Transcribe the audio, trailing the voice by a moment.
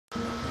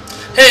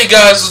Hey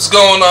guys, what's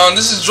going on?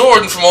 This is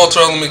Jordan from Alter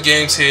Element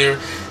Games here,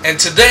 and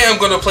today I'm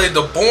going to play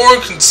the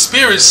Bourne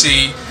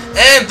Conspiracy,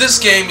 and this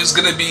game is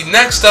going to be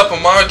next up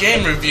on my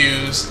game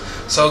reviews.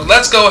 So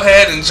let's go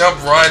ahead and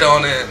jump right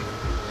on in.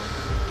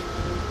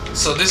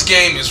 So this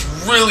game is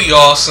really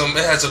awesome.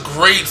 It has a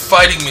great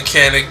fighting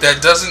mechanic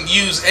that doesn't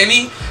use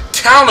any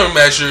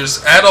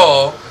countermeasures at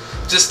all.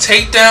 Just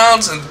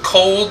takedowns and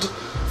cold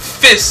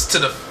fists to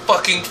the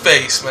fucking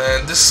face,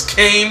 man. This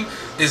game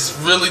is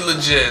really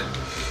legit.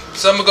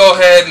 So I'm going to go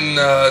ahead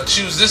and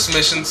choose this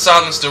mission,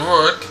 Silence the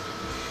Rurik.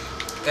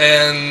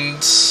 And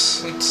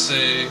let's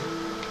see.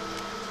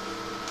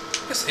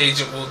 This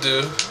agent will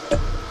do.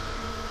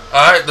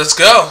 Alright, let's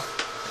go.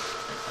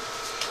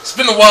 It's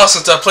been a while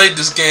since I played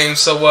this game,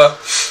 so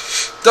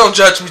don't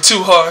judge me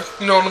too hard.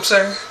 You know what I'm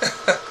saying?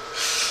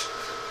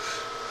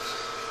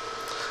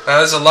 Now,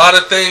 there's a lot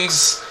of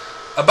things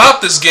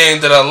about this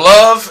game that I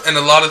love and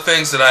a lot of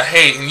things that I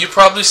hate, and you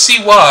probably see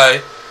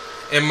why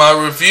in my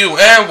review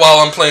and while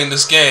I'm playing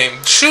this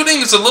game. Shooting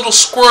is a little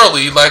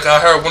squirrely, like I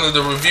heard one of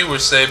the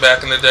reviewers say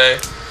back in the day,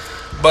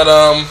 but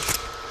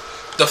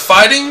the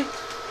fighting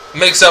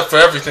makes up for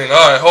everything.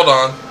 Alright, hold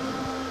on.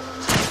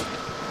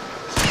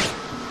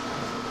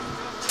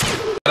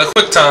 Got a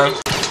quick time.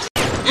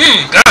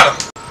 Got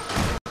him.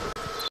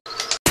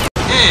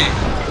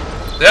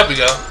 There we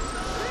go.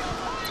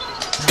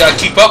 Gotta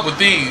keep up with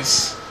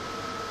these.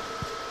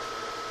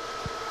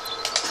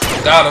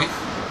 Got him.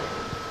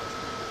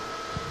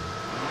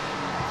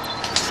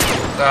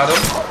 Got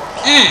him.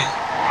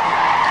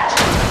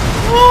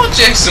 Oh,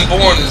 Jason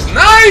Bourne is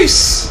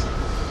nice.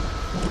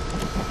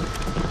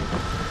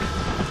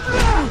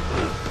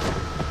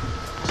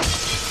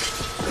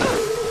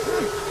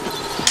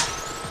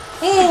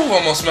 Ooh,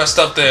 almost messed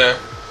up there.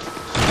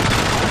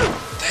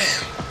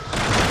 Damn.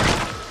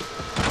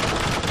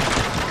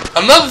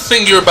 Another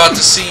thing you're about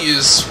to see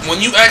is when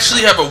you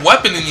actually have a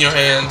weapon in your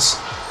hands,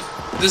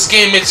 this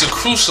game makes a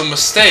crucial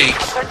mistake.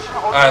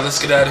 Alright, let's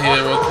get out of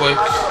here real quick.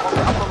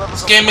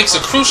 This game makes a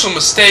crucial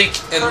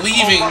mistake in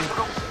leaving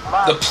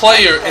the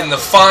player in the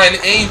fine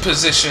aim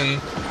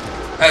position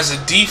as a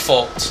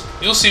default.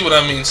 You'll see what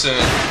I mean soon.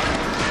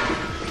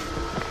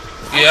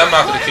 Yeah, I'm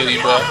not gonna kill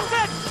you, bro.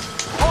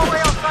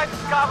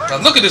 Now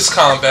look at this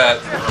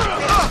combat.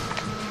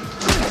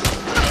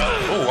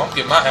 Oh, I'm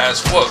getting my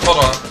ass whooped.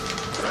 Hold on.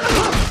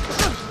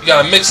 You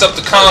gotta mix up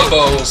the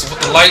combos with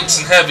the lights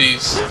and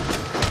heavies.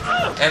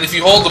 And if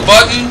you hold the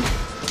button,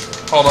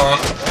 hold on.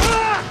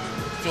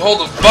 If you hold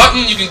the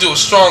button, you can do a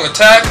strong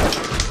attack.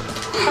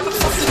 How the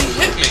fuck did he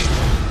hit me?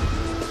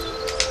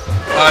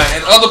 Alright,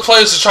 and other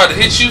players will try to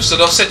hit you, so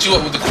they'll set you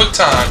up with a quick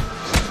time.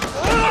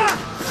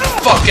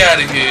 Fuck out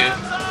of here.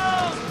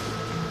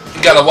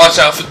 You gotta watch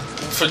out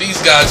for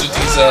these guys with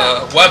these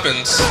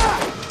weapons.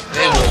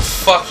 They will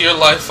fuck your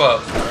life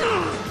up.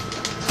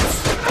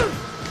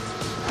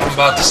 I'm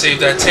about to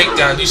save that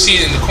takedown. You see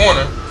it in the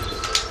corner.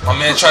 My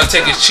man tried to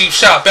take his cheap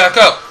shot. Back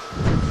up.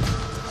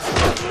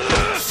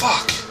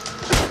 Fuck.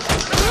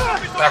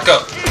 Back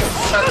up.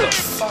 Shut the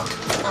fuck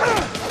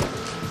up.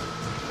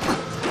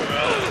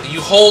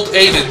 You hold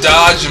A to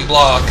dodge and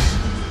block.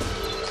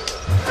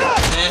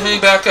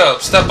 Back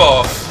up. Step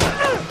off.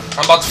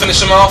 I'm about to finish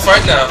him off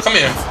right now. Come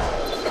here.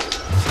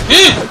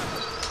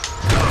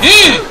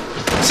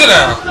 Sit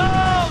down.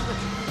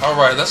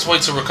 Alright, let's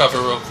wait to recover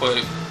real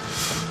quick.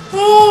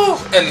 Woo.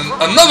 And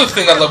another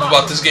thing I love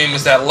about this game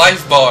is that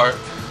life bar.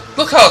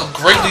 Look how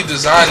greatly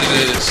designed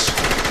it is.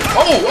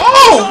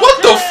 Oh,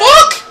 what the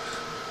fuck?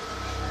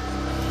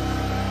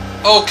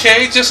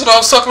 Okay, just when I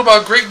was talking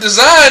about great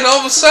design, all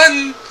of a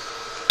sudden,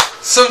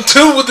 some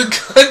dude with a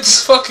gun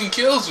just fucking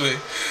kills me.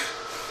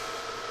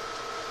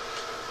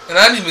 And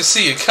I didn't even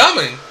see it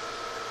coming.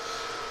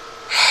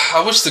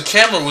 I wish the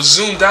camera was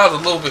zoomed out a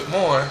little bit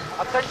more,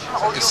 so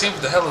I can see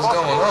what the hell is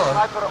going on.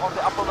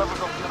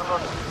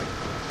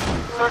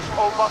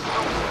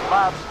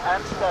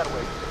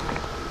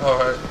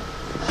 Alright.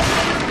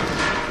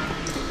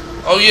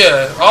 Oh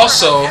yeah,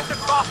 also,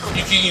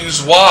 you can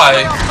use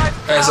Y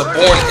as a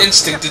Bourne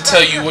instinct to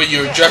tell you where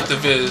your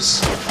objective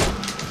is,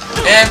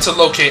 and to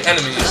locate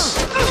enemies.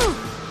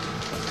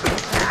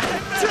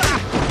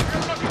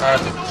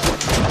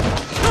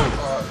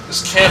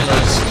 This camera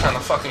is kind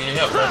of fucking me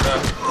up right now.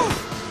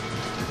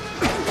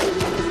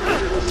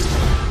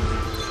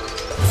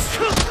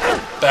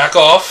 Back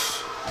off.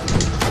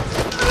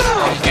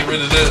 I'm gonna get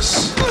rid of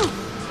this.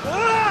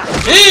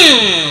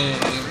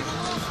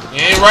 You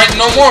ain't writing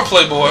no more,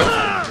 Playboy.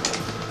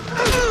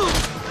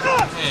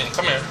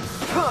 Come here.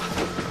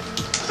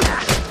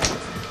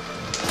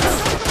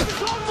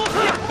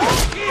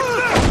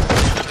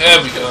 There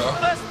we go.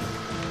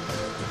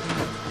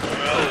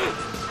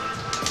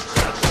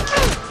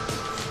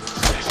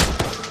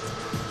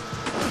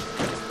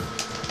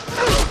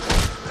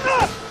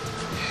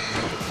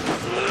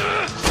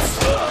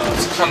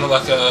 It's kind of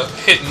like a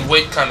hit and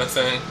wait kind of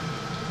thing.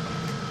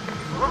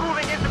 We're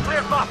moving into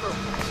clear bathroom.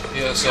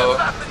 Yeah, so.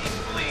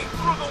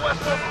 Through the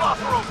western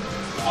bathroom.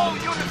 All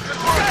units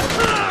converge.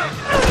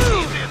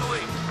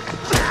 Easily.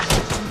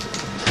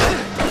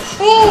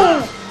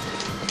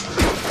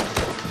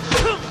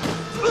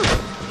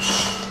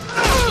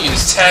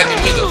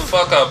 tagging me the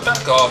fuck up.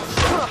 Back off.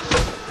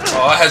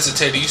 Oh, I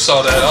hesitated. You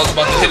saw that. I was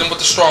about to hit him with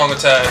the strong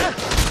attack.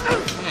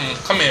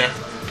 Come here.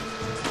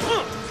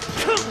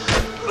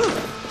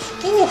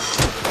 Oof.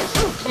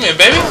 Come here,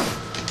 baby.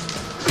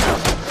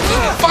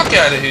 Get the fuck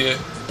out of here.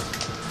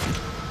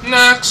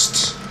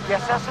 Next. As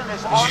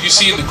you can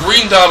see, the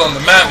green dot on the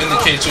map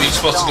indicates where you're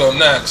supposed to go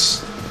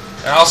next.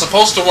 And I was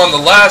supposed to run the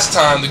last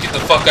time to get the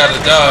fuck out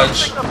of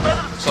Dodge,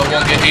 so I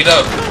won't get beat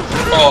up.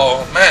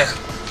 Oh, man.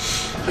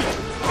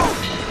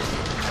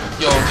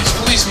 Yo, these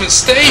policemen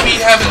stay be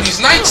having these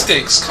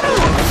nightsticks. Come on,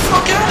 get the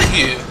fuck out of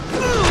here.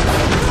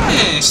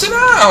 Sit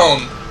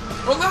down.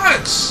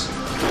 Relax.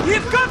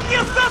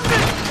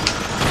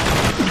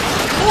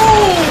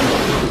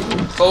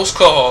 Woo! Close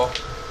call.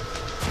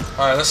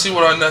 Alright, let's see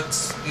what our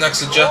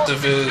next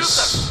objective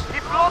is. He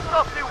blocked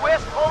off the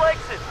west hall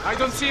exit. I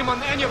don't see him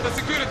on any of the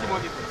security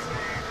monitors.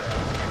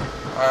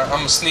 Alright, I'm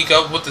gonna sneak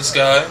up with this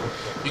guy.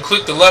 You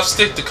click the left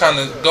stick to kind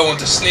of go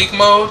into sneak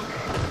mode.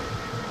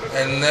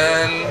 And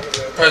then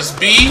press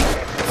B,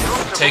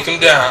 take him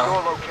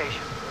down.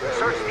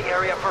 Search the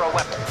area for a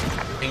weapon.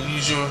 And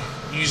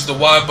use the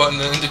Y button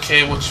to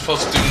indicate what you're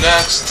supposed to do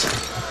next.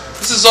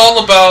 This is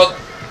all about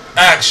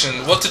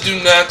action. What to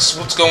do next,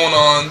 what's going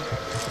on.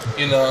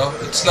 You know,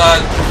 it's not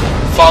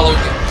follow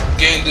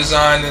game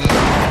design and,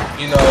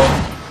 you know,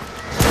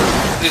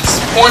 it's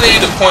point A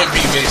to point B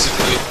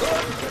basically.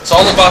 It's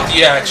all about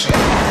the action.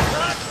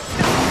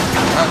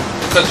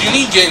 Because you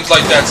need games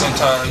like that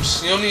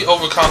sometimes. You don't need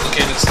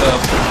overcomplicated stuff.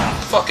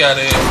 Fuck out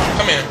of here.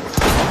 Come here.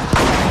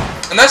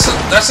 And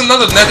that's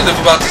another negative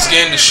about this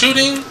game. The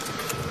shooting,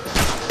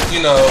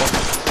 you know,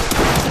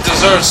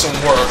 deserves some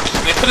work.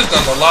 They could have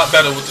done a lot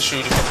better with the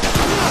shooting.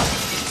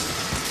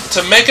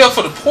 To make up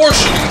for the poor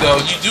shooting,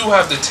 though, you do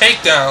have the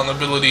takedown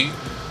ability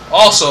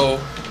also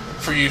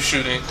for you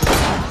shooting.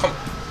 Come.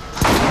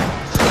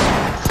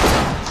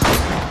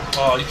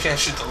 Oh, you can't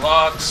shoot the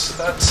locks.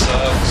 That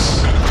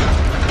sucks.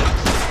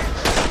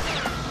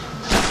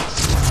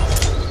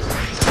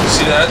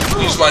 See that?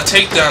 Use my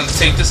takedown to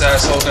take this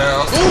asshole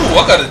down. Ooh,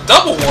 I got a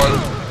double one.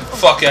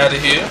 Fuck out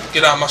of here.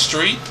 Get out my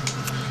street.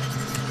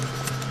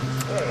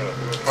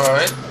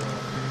 Alright.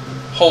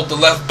 Hold the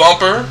left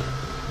bumper.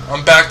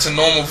 I'm back to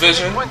normal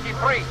vision.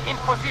 23 in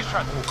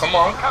position. Ooh, come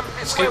on.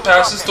 Let's get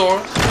past this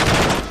door.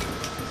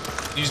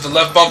 Use the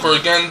left bumper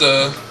again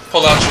to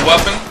pull out your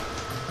weapon.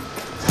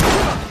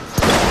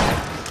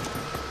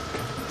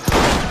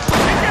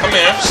 Come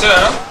here. Sit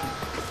down.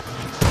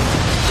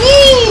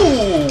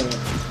 Woo!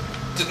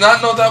 Did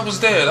not know that was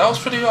there. That was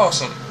pretty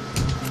awesome.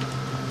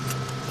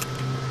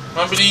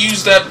 Remember to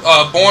use that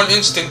Bourne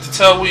instinct to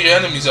tell where your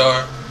enemies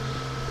are.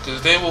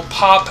 Because they will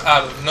pop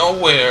out of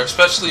nowhere,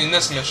 especially in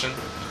this mission.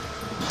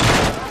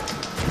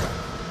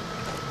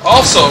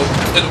 Also,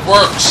 it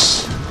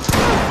works.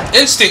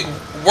 Instinct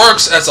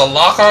works as a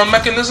lock-on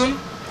mechanism.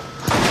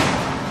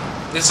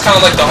 It's kind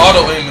of like the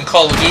auto-aim in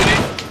Call of Duty.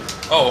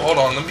 Oh, hold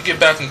on. Let me get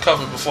back in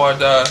cover before I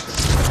die.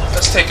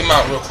 Let's take him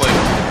out real quick.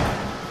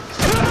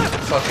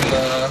 Fucking,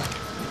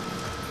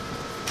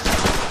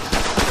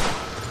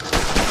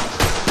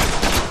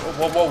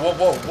 Whoa, whoa, whoa,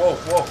 whoa, whoa,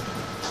 whoa.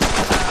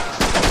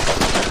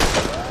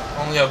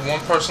 Only have one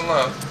person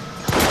left.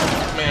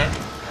 Come here.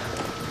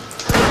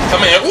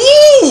 Come here.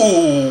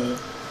 Ooh!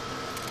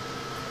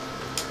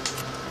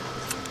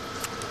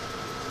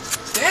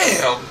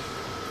 Damn!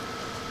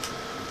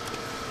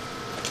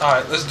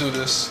 Alright, let's do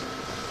this.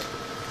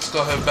 Let's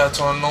go ahead back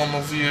to our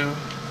normal view.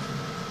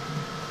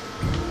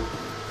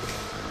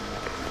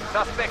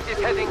 Suspect is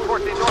heading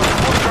toward the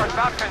north courtyard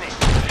balcony.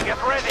 Get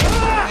ready.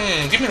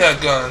 Give me that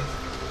gun.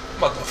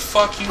 I'm about to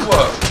fuck you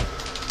up.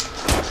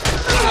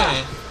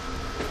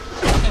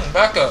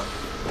 Back up.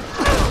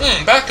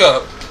 Back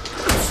up.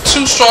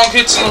 2 strong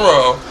hits in a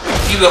row.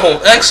 Either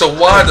hold X or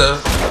Y to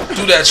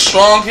do that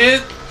strong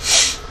hit.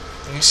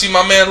 You see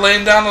my man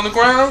laying down on the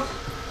ground?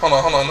 Hold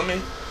on. Let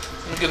me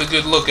get a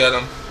good look at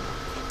him.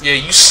 Yeah,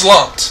 you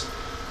slumped.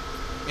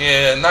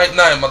 Yeah, night,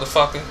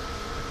 motherfucker.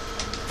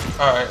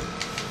 Alright.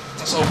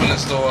 Let's open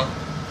this door.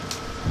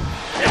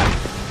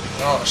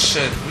 Oh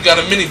shit. We got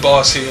a mini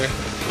boss here.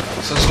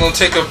 So it's gonna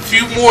take a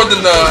few more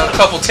than a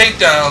couple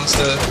takedowns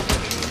to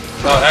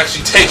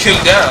actually take him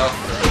down.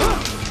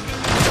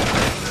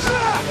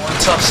 One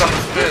tough son of a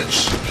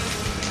bitch.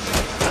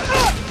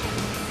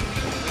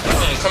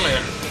 Come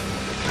here.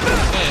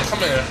 Come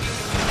here.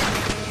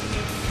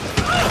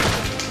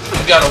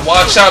 You gotta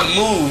watch out and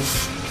move,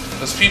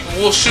 because people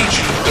will shoot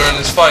you during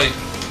this fight.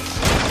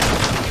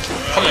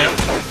 Come here.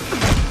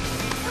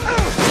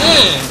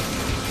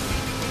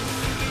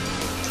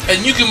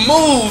 And you can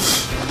move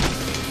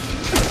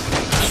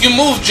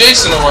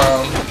Jason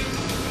around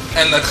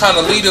and kind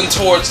of lead him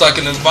towards like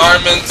an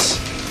environmental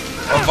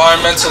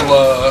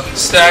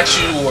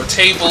statue or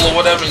table or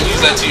whatever, and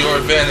use that to your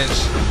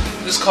advantage.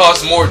 This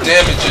causes more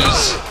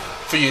damages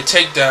for your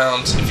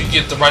takedowns if you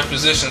get the right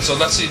position. So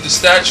let's see the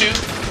statue.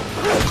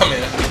 Come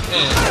here.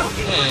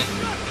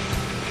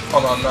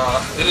 Hold on,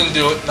 nah. It didn't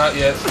do it. Not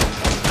yet.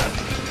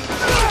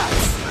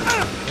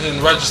 It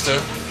didn't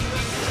register.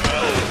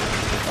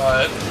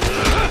 Alright.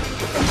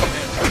 Come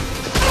here.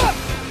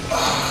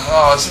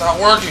 Oh, it's not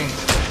working.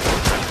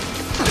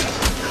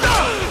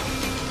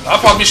 I'll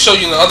probably show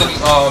you in the other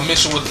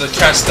mission with the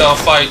Castell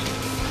fight.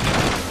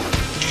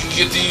 You can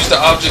get to use the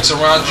objects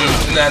around you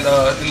in that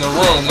in the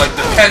room, like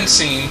the pen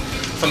scene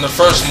from the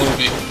first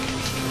movie.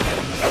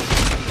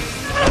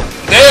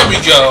 There we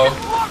go.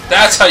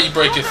 That's how you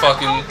break your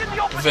fucking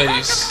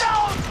vase.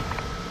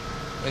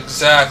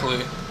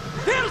 Exactly.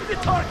 Here's the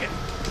target.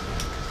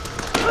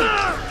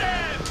 Where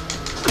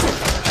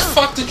the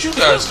fuck did you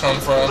guys come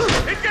from?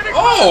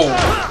 Oh!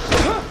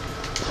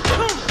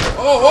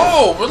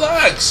 Oh,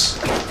 relax.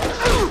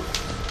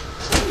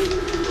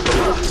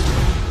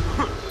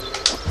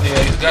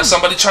 Yeah, you got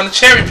somebody trying to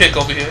cherry pick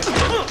over here.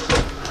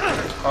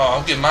 Oh,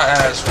 I'm getting my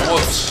ass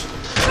whooped.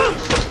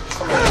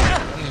 Come on, I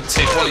need to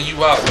take one of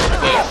you out real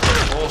quick.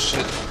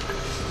 Bullshit.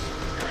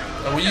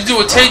 And when you do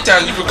a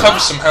takedown, you recover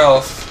some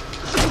health.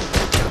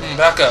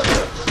 Back up.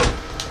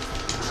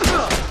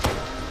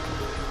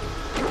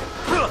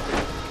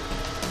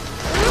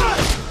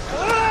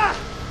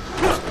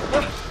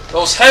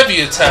 Those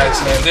heavy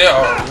attacks, man, they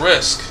are a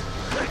risk.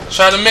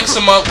 Try to mix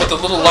them up with a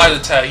little light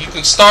attack. You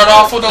can start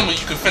off with them, or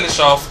you can finish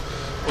off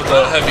with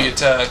a heavy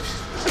attack.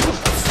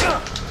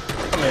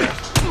 Come here.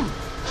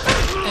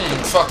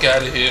 Fuck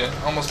out of here.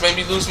 Almost made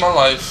me lose my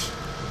life.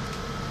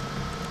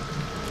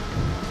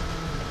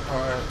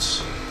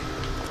 Alright.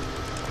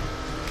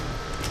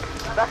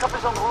 Backup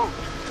is en route.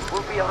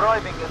 We'll be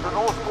arriving in the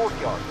north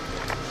courtyard.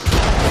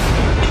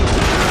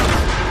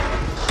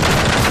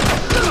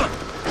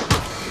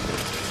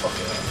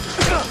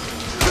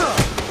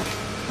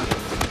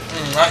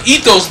 I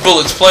eat those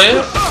bullets,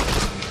 player.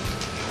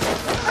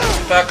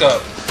 Back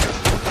up.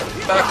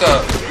 Back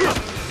up.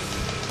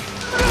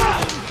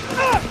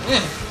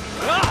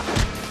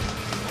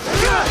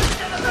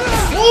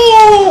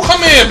 Woo!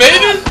 Come here,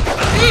 baby.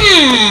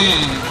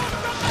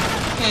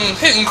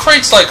 Hitting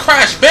crates like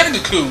Crash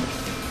Bandicoot.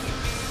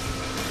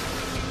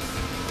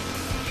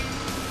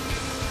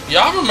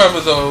 Y'all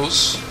remember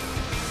those?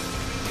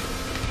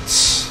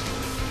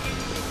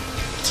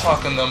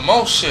 Talking the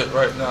most shit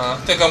right now. I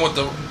think I went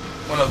up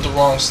the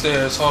wrong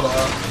stairs. Hold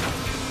on.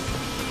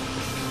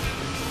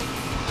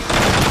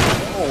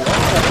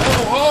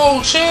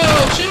 Oh,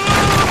 chill.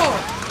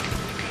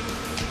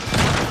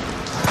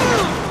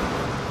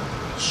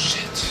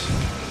 Shit.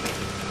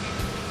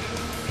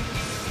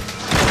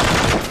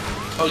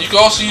 Oh, you can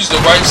also use the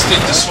right stick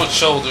to switch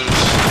shoulders.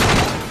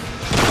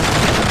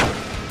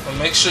 But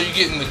make sure you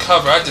get in the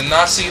cover. I did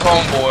not see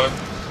homeboy.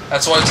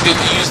 That's why it's good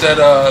to use that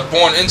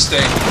Bourne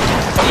instinct.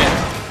 Come here.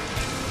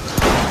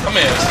 Come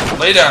here.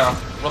 Lay down.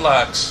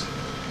 Relax.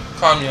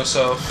 Calm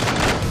yourself.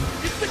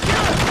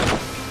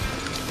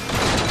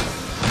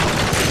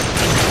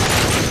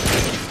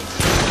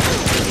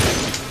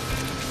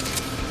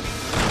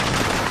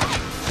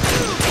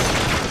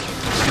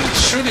 See, the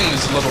shooting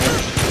is a little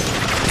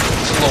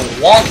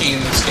wonky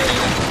in this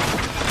game.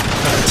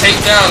 But the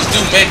takedowns do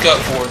make up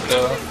for it,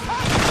 though.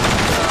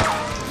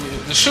 Yeah,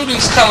 the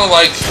shooting's kind of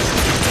like,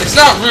 it's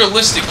not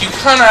realistic. You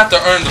kind of have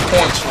to earn the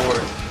points for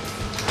it.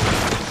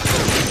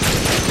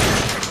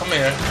 Come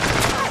here.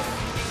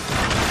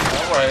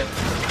 Alright.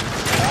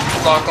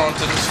 Lock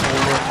onto this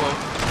fool real quick.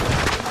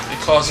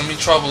 You're causing me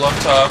trouble up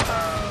top.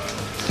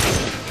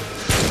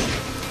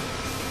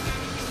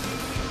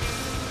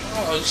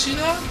 Oh, you see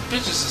that?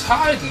 Bitches is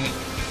hiding.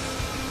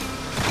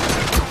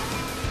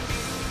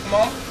 Come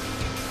on.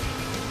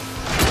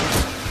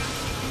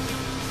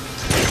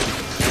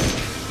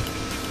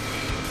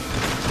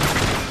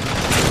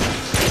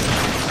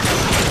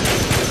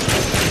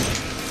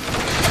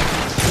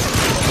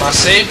 My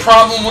same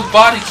problem with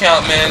body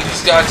count, man.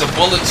 These guys are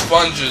bullet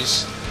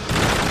sponges.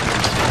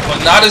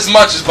 But not as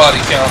much as body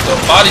count, though.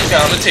 Body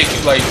count, it'll take you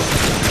like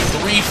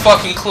 3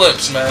 fucking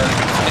clips, man.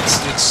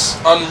 It's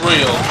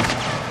unreal.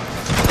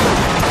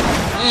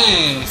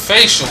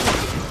 Facial.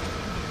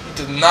 You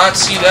did not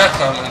see that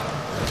coming.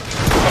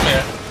 Come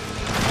here.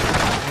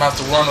 I'm gonna have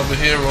to run over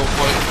here real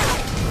quick.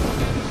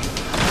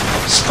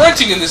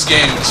 Sprinting in this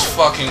game is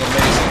fucking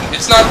amazing.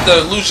 It's not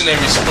the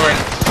illusionary sprint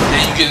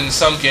that you get in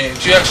some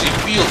games. You actually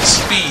feel the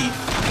speed.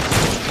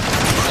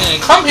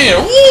 Come here.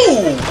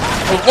 Woo!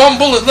 With 1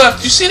 bullet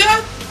left. You see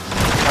that?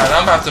 Alright,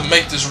 I'm gonna have to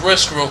make this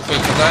risk real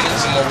quick because I need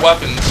some more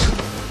weapons.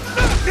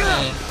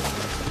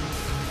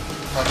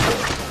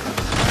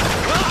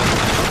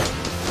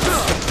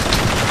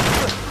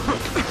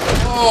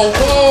 Whoa,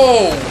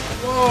 whoa!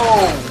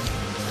 Whoa!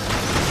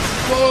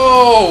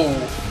 Whoa!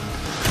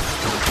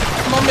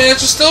 My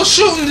mans are still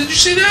shooting. Did you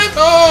see that?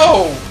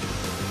 Oh!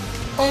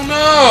 Oh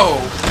no!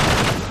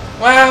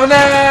 Wow,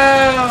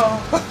 no!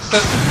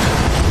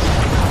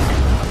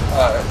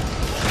 Alright.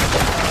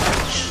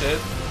 Shit.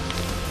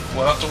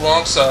 Went out the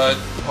wrong side.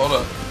 Hold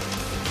up.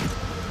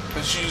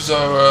 Let's use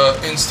our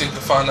instinct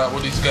to find out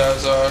where these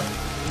guys are.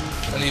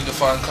 I need to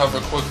find cover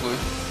quickly.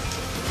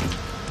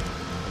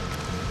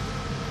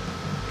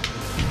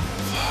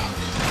 Fuck.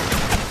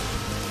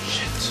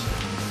 Shit.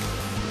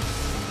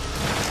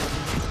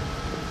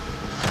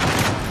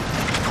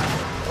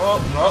 Oh,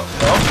 no.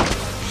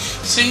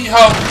 See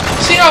how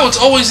it's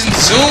always in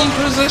zoom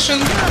position?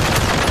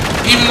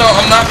 Even though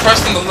I'm not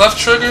pressing the left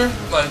trigger,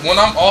 like when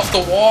I'm off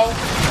the wall,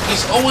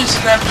 he's always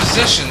in that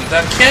position.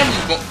 That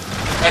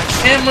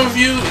camera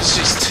view is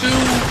just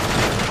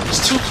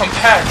it's too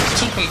compact, it's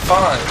too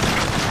confined.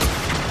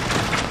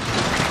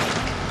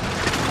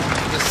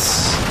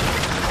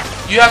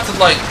 You have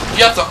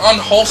to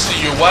unholster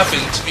your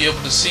weapon to be able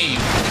to see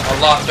a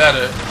lot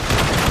better.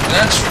 And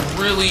that's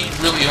really,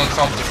 really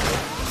uncomfortable.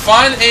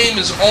 Fine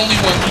aim is only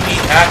when you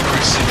need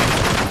accuracy.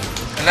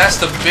 And that's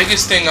the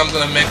biggest thing I'm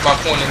going to make my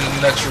point in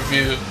the next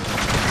review.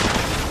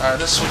 Alright,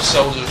 let's switch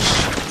soldiers.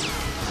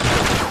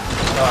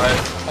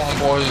 Alright, come on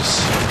boys.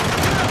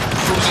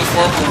 Cruising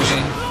for a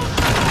bruising.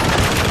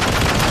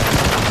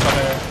 Come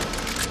here.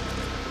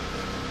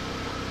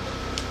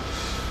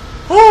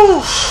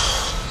 Whew!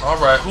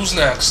 Alright, who's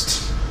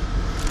next?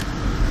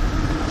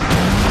 You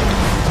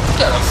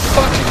got a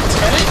fucking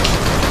tank?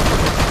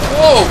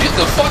 Whoa, get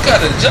the fuck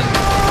out of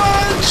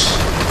Dodge!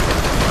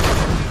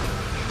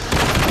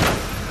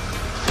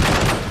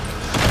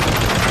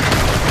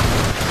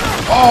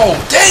 Oh,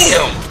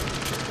 damn!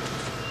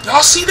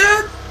 Y'all see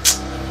that?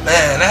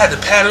 Man, I had the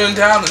pattern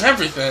down and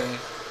everything.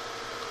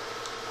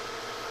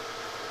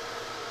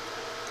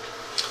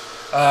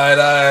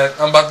 Alright,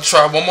 I'm about to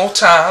try one more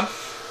time.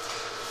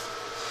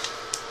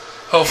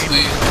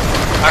 Hopefully,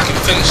 I can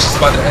finish this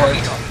by the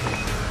end.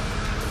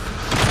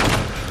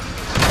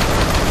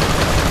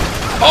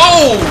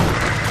 Oh!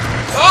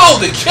 Oh,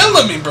 they're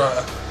killing me,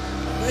 bruh.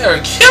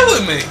 They're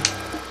killing me.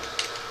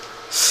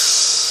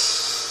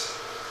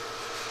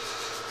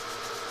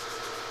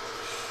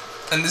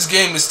 And this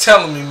game is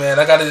telling me, man,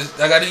 I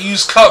gotta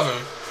use cover.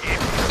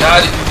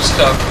 Gotta use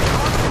cover.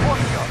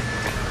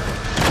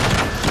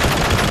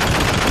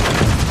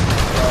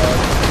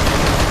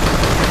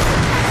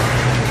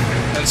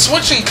 And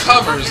switching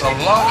cover is a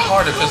lot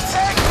harder because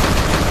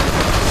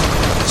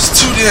it's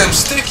too damn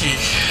sticky.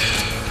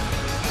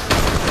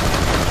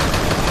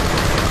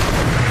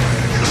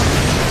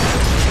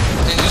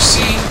 And you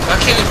see, I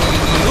can't even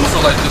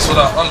maneuver like this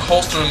without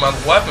unholstering my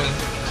weapon.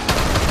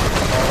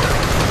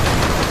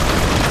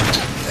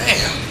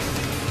 Damn.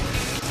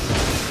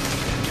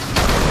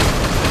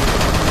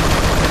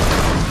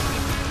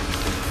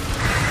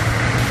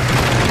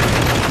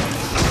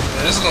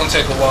 Yeah, this is gonna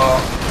take a while.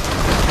 I'm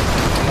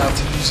gonna have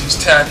to use these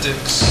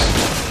tactics.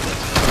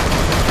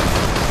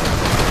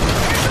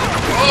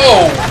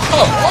 Oh,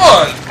 come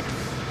on!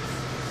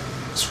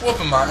 It's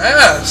whooping my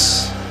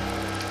ass.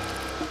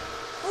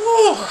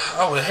 Ooh,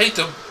 I would hate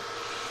to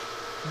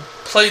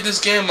play this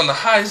game on the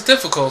highest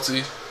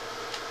difficulty.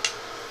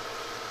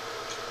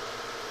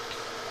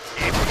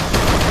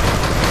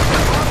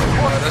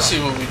 Let's see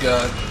what we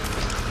got.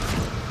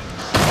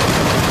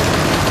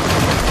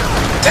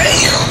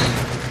 Damn!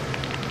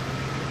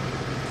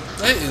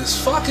 That is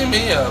fucking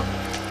me up.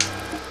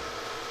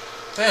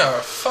 They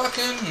are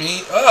fucking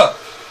me up.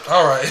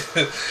 Alright.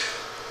 You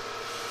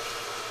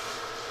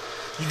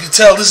can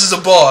tell this is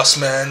a boss,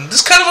 man. This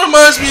kind of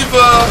reminds me of,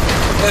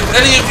 if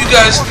any of you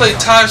guys played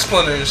Time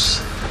Splinters,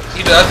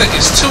 either I think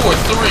it's 2 or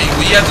 3,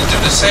 where you have to do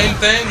the same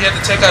thing. You have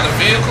to take out a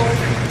vehicle.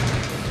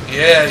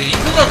 Yeah, you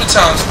remember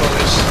Time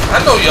Splinters. I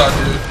know y'all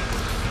do.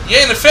 You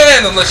ain't a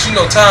fan unless you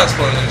know Time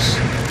Splinters.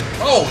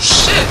 Oh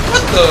shit,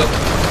 what the?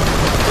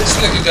 This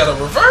nigga got a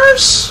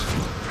reverse?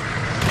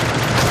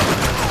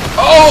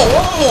 Oh,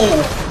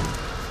 whoa!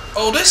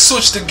 Oh, they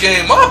switched the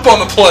game up on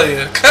the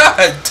player.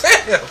 God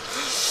damn.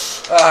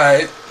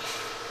 Alright.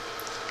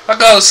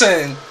 Like I was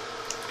saying,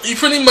 you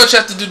pretty much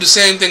have to do the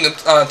same thing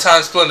on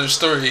Time Splinters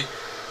 3.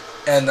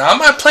 And I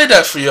might play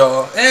that for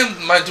y'all, and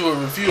might do a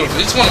review of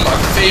it. It's one of my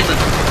favorite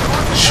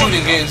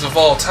shooting games of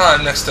all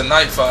time, next to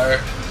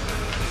Nightfire.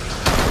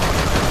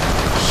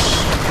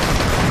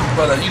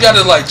 But you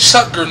gotta like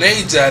chuck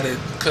grenades at it,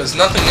 because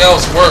nothing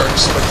else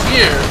works. But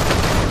here,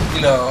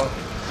 you know,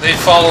 they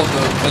follow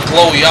the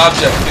glowy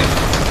object in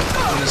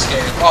this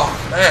game. Oh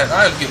man,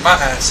 I'm getting my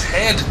ass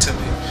handed to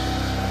me.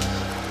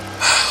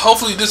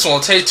 Hopefully this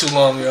won't take too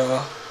long,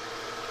 y'all.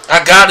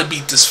 I gotta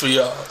beat this for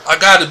y'all. I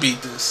gotta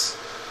beat this.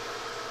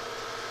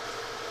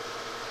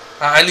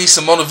 I need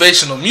some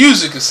motivational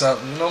music or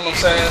something, you know what I'm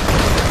saying?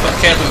 But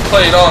I can't really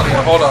play it on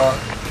here. Hold on.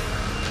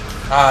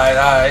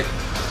 Alright.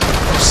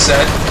 I'm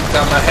set.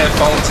 Got my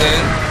headphones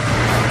in.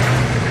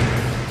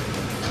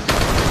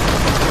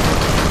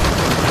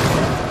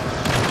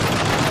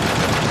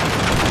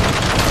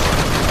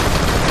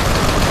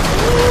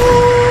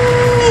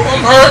 Ooh,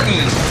 I'm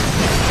hurting.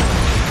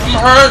 I'm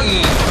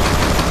hurting.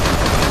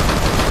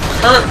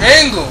 Kurt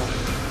Angle.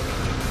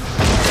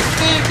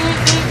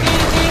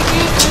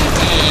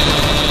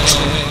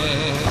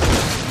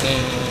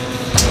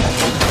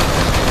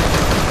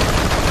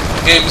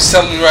 The game is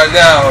telling me right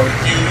now,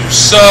 you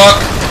suck.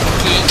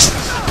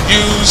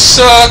 You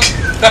suck.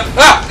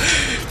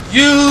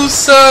 You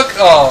suck.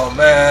 Oh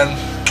man.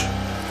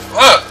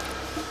 Fuck.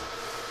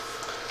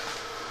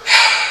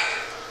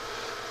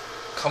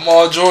 Come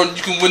on, Jordan.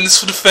 You can win this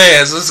for the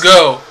fans. Let's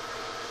go.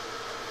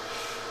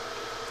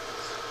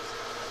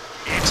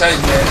 I'm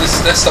telling you, man.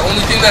 That's the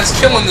only thing that's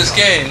killing this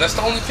game. That's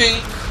the only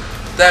thing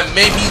that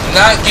maybe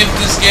not give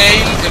this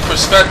game in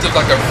perspective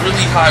like a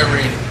really high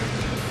rating.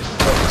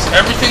 Because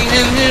everything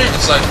in here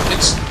is like,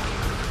 it's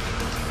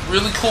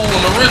really cool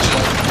and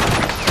original.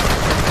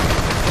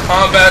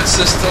 Combat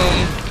system,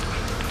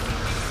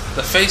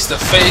 the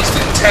face-to-face,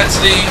 the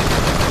intensity,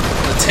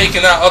 the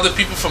taking out other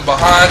people from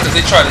behind because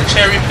they try to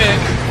cherry pick.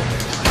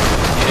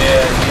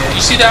 Yeah, yeah.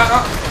 You see that?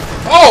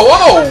 Oh!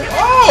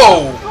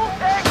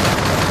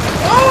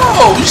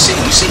 You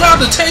see how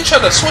the tank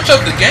tried to switch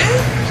up the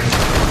game?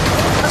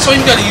 That's why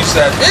you gotta use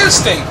that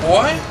instinct,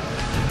 boy.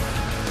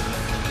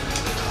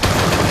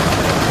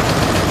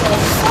 Oh,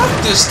 fuck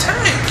this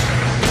tank.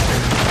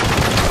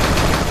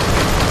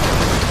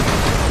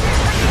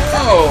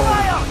 Oh,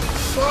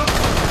 fuck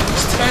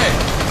this tank.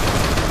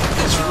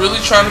 It's really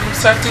trying to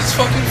protect its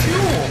fucking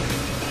fuel.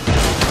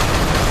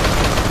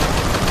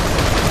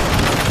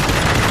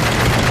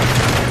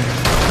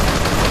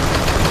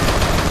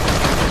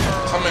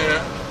 Come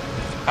here.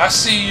 I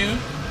see you.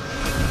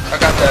 I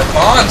got that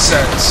Bourne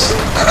sense.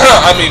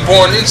 I mean,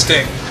 Bourne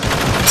instinct.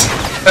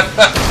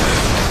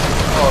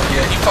 Oh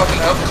yeah, he fucking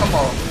up. Come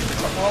on.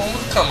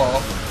 Come on.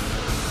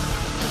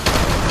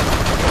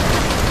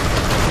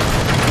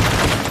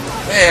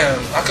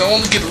 Damn, I can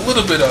only get a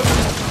little bit of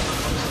it.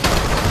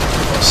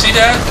 See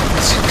that?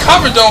 See,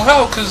 cover don't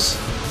help because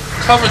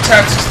cover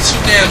tactics is too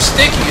damn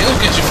sticky. It'll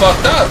get you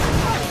fucked up.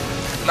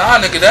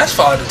 Nah, nigga, that's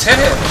 5 to 10.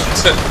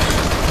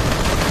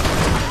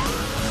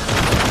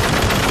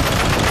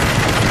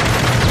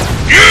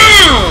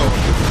 Yeah!